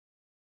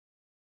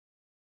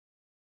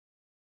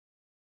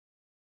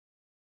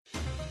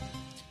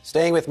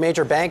Staying with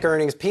major bank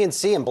earnings,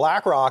 PNC and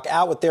BlackRock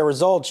out with their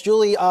results.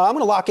 Julie, I'm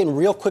going to lock in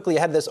real quickly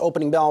ahead of this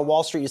opening bell on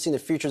Wall Street. You've seen the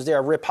futures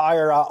there rip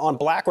higher on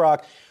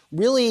BlackRock.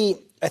 Really,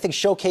 I think,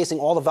 showcasing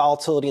all the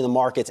volatility in the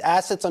markets.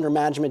 Assets under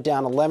management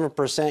down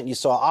 11%. You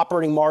saw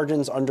operating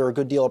margins under a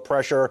good deal of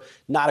pressure.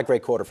 Not a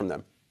great quarter from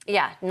them.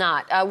 Yeah,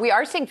 not. We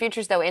are seeing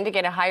futures, though,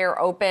 indicate a higher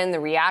open.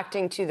 They're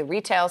reacting to the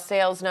retail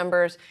sales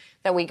numbers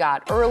that we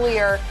got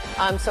earlier.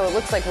 So it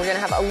looks like we're going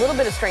to have a little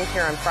bit of strength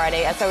here on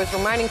Friday. As I was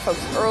reminding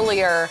folks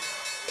earlier,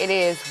 it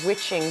is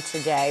witching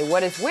today.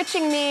 What does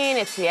witching mean?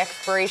 It's the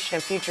expiration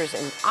of futures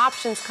and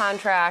options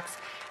contracts,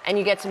 and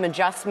you get some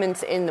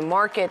adjustments in the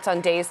markets on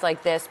days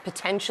like this,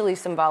 potentially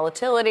some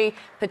volatility,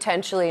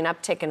 potentially an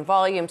uptick in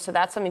volume. So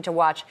that's something to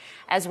watch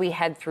as we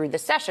head through the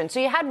session. So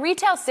you had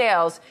retail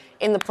sales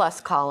in the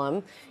plus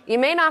column. You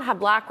may not have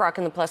BlackRock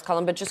in the plus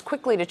column, but just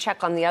quickly to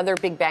check on the other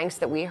big banks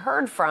that we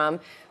heard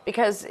from,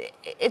 because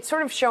it's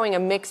sort of showing a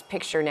mixed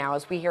picture now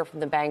as we hear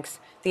from the banks,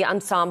 the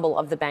ensemble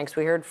of the banks.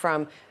 We heard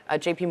from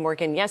JP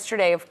Morgan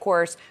yesterday, of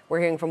course. We're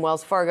hearing from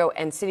Wells Fargo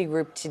and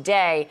Citigroup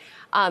today.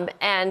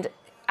 And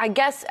I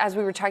guess, as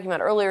we were talking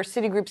about earlier,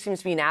 Citigroup seems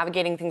to be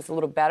navigating things a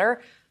little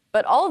better.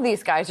 But all of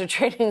these guys are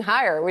trading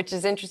higher, which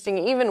is interesting.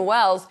 Even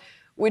Wells,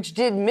 which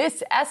did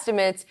miss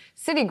estimates.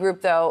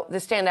 Citigroup, though, the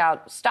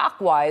standout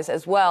stock-wise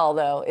as well,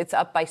 though, it's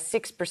up by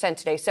 6%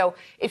 today. So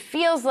it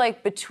feels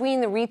like between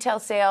the retail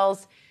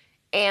sales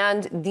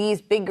and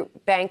these big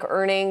bank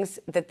earnings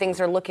that things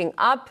are looking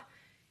up,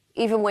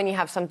 even when you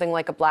have something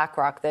like a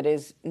BlackRock that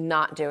is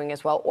not doing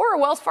as well, or a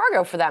Wells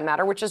Fargo for that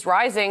matter, which is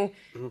rising,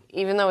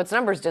 even though its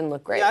numbers didn't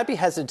look great. Yeah, I'd be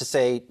hesitant to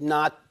say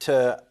not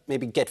to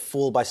maybe get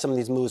fooled by some of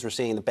these moves we're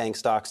seeing in the bank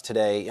stocks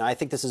today. I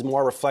think this is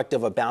more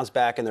reflective of bounce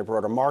back in their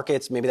broader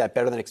markets, maybe that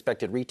better than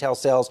expected retail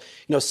sales.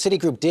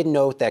 Citigroup did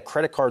note that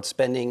credit card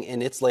spending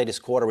in its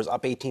latest quarter was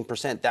up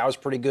 18%. That was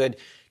pretty good.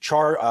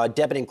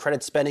 Debit and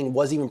credit spending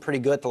was even pretty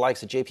good, the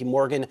likes of JP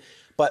Morgan.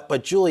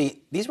 But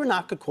Julie, these were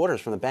not good quarters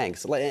from the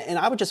banks. And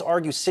I would just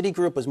argue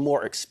Citigroup was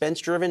more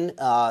expense-driven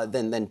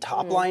than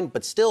top line.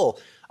 But still,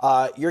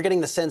 you're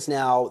getting the sense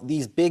now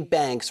these big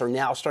banks are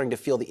now starting to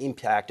feel the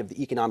impact of the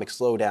economic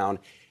slowdown,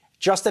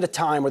 just at a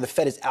time where the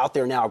Fed is out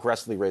there now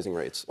aggressively raising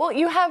rates. Well,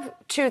 you have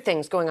two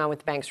things going on with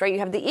the banks, right? You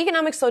have the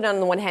economic slowdown on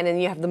the one hand,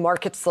 and you have the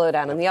market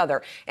slowdown on the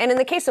other. And in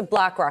the case of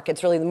BlackRock,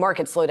 it's really the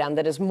market slowdown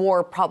that is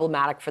more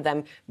problematic for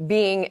them,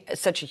 being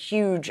such a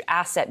huge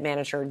asset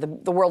manager,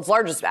 the world's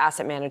largest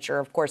asset manager,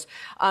 of course.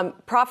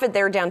 Profit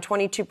there down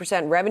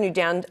 22%, revenue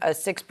down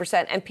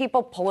 6%, and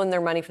people pulling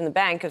their money from the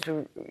bank, as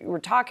we were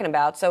talking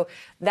about. So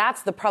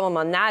that's the problem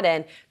on that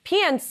end.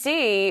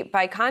 PNC,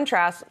 by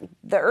contrast,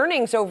 the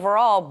earnings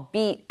overall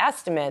beat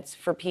estimates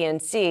for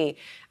PNC,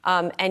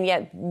 and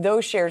yet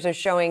those shares are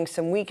showing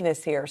some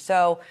weakness here.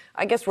 So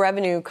I guess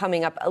revenue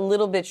coming up a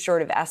little bit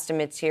short of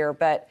estimates here,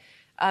 but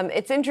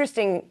it's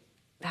interesting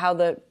how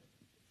the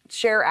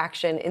share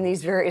action in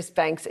these various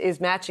banks is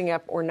matching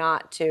up or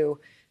not to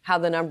how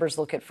the numbers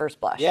look at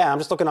first blush. Yeah, I'm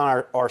just looking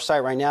on our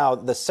site right now.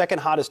 The second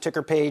hottest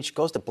ticker page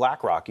goes to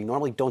BlackRock. You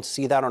normally don't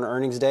see that on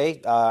earnings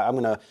day. I'm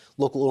going to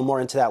look a little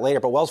more into that later.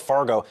 But Wells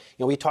Fargo,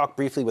 we talked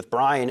briefly with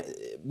Brian.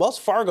 Wells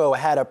Fargo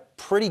had a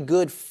pretty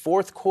good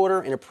fourth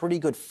quarter and a pretty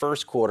good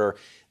first quarter.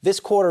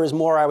 This quarter is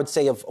more, I would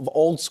say, of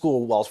old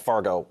school Wells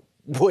Fargo,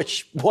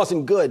 which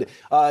wasn't good.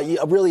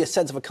 Really a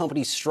sense of a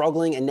company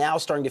struggling and now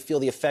starting to feel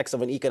the effects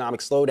of an economic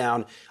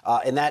slowdown.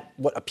 And that,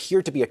 what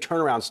appeared to be a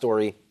turnaround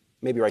story,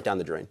 maybe right down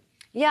the drain.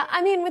 Yeah,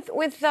 I mean,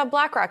 with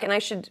BlackRock, and I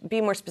should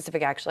be more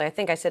specific, actually. I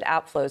think I said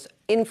outflows.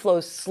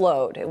 Inflows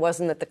slowed. It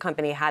wasn't that the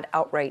company had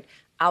outright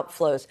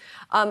outflows.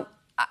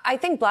 I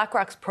think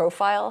BlackRock's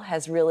profile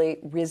has really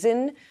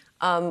risen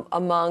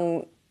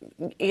among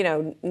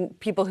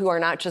people who are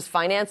not just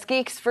finance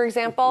geeks, for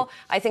example.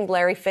 I think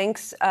Larry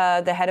Fink's,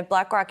 the head of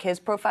BlackRock, his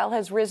profile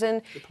has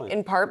risen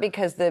in part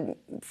because the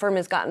firm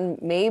has gotten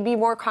maybe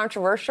more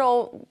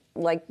controversial,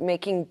 like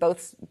making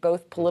both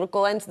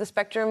political ends of the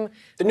spectrum.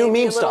 The new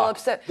meme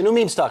stock. The new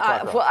meme stock,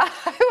 BlackRock.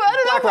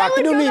 BlackRock,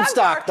 the new meme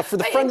stock, for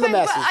the friend of the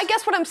masses. I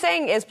guess what I'm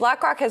saying is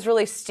BlackRock has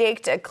really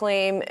staked a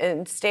claim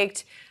and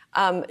staked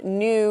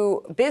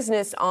new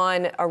business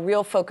on a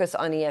real focus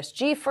on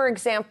ESG, for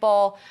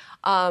example.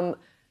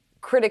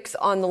 Critics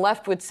on the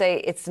left would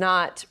say it's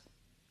not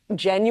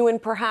genuine,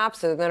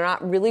 perhaps, or they're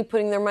not really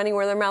putting their money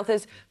where their mouth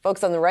is.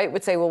 Folks on the right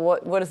would say, well,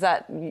 what is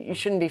that? You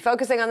shouldn't be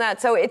focusing on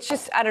that. So it's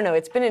just, I don't know,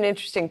 it's been an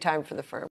interesting time for the firm.